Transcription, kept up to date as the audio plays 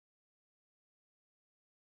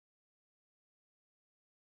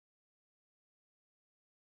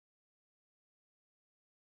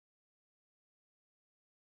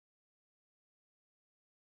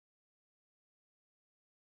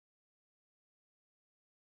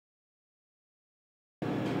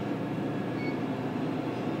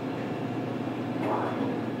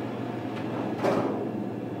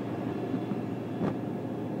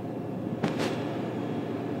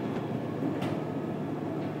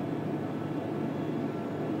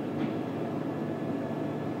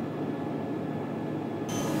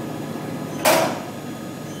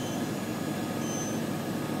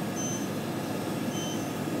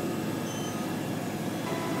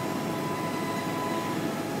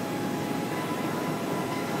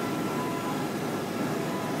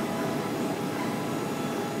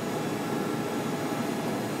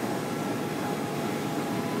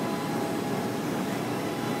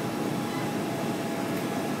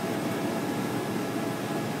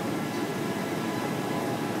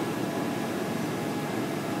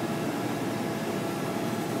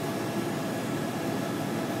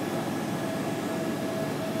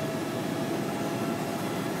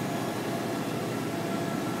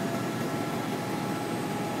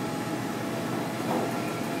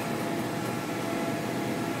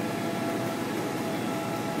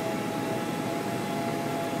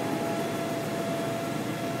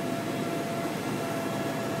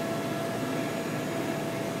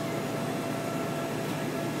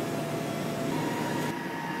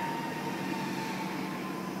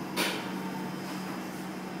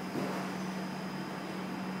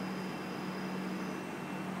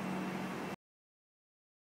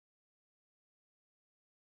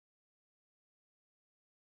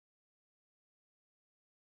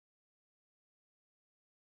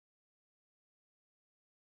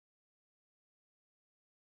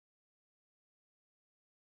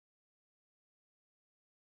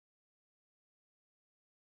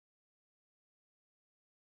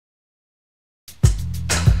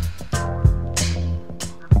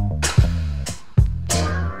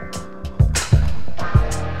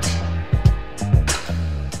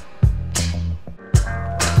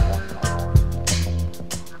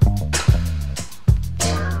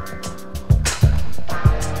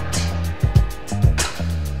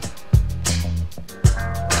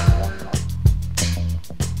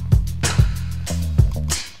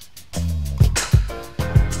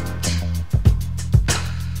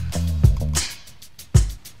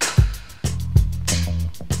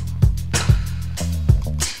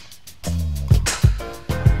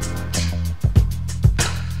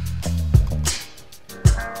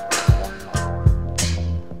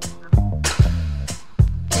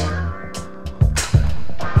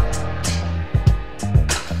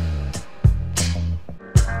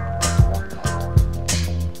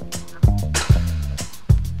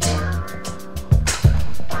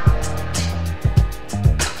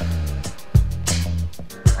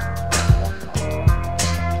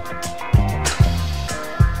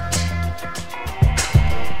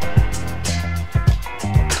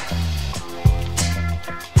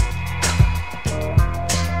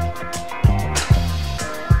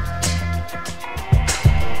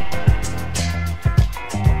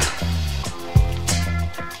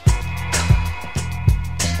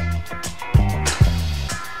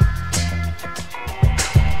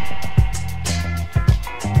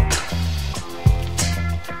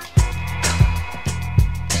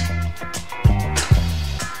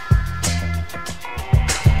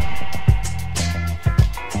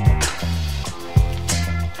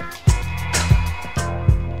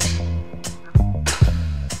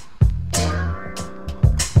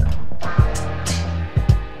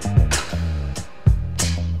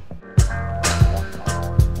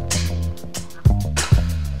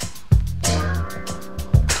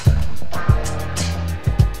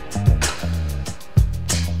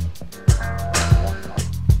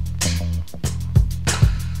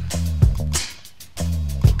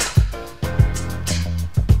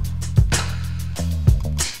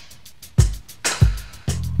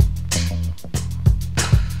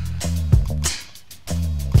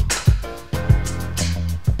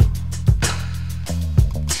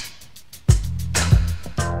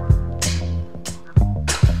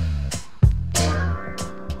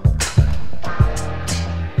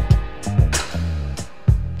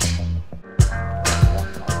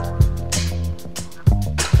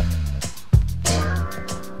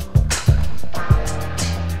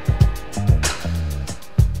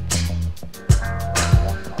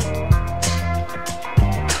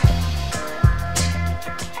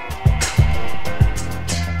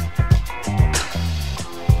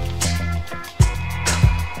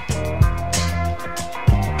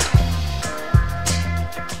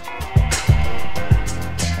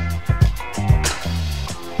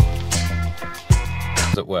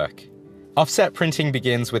work. Offset printing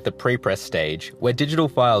begins with the pre-press stage, where digital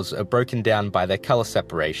files are broken down by their colour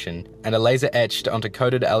separation and are laser etched onto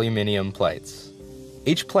coated aluminium plates.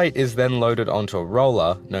 Each plate is then loaded onto a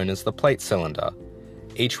roller known as the plate cylinder.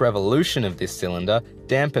 Each revolution of this cylinder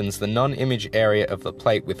dampens the non-image area of the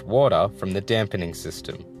plate with water from the dampening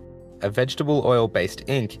system. A vegetable oil-based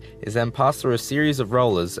ink is then passed through a series of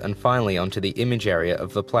rollers and finally onto the image area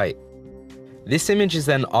of the plate. This image is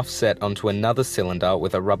then offset onto another cylinder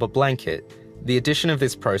with a rubber blanket. The addition of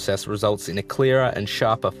this process results in a clearer and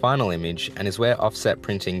sharper final image and is where offset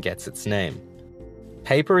printing gets its name.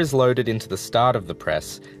 Paper is loaded into the start of the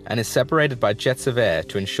press and is separated by jets of air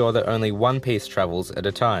to ensure that only one piece travels at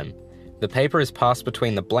a time. The paper is passed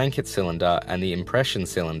between the blanket cylinder and the impression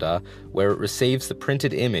cylinder, where it receives the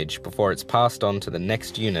printed image before it's passed on to the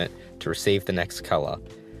next unit to receive the next colour.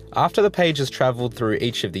 After the page has travelled through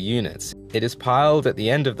each of the units, it is piled at the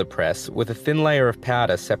end of the press with a thin layer of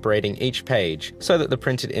powder separating each page so that the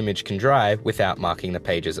printed image can dry without marking the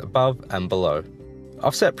pages above and below.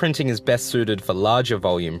 Offset printing is best suited for larger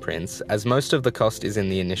volume prints, as most of the cost is in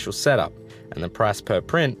the initial setup, and the price per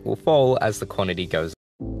print will fall as the quantity goes